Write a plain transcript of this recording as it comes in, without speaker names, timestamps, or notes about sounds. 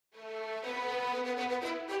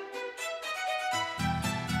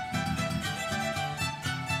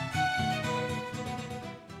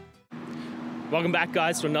Welcome back,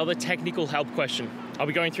 guys, to another technical help question. I'll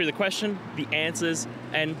be going through the question, the answers,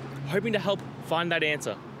 and hoping to help find that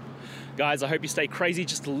answer. Guys, I hope you stay crazy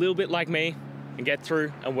just a little bit like me and get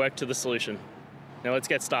through and work to the solution. Now let's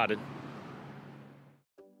get started.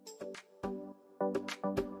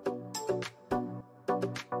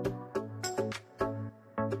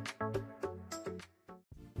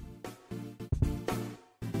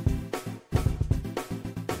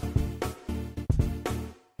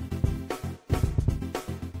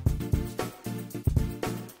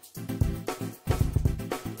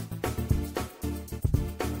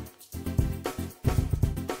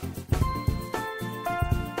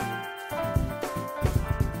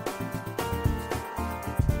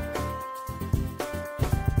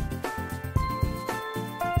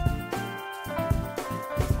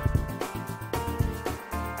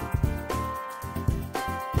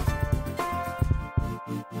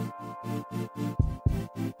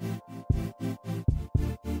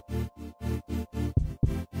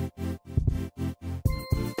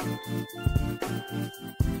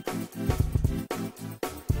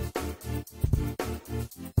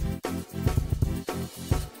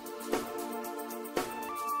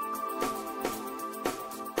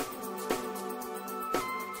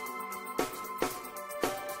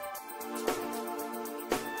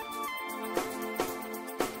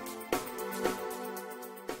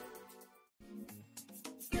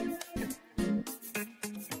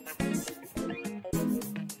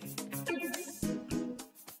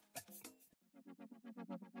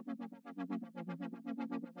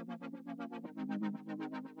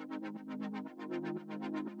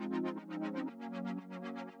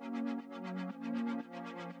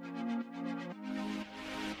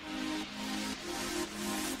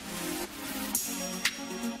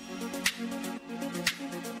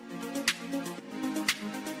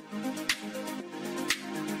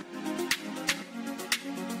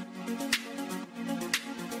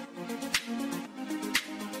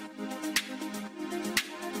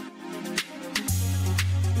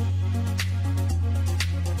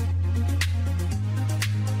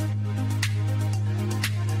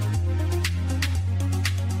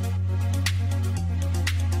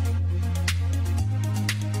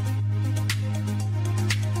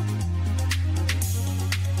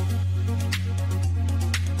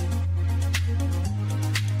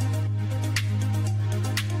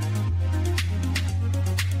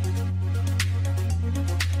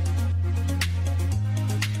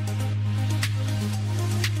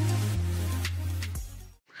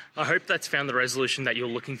 I hope that's found the resolution that you're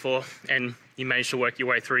looking for and you managed to work your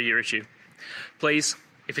way through your issue. Please,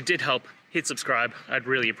 if it did help, hit subscribe. I'd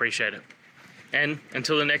really appreciate it. And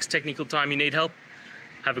until the next technical time you need help,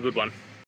 have a good one.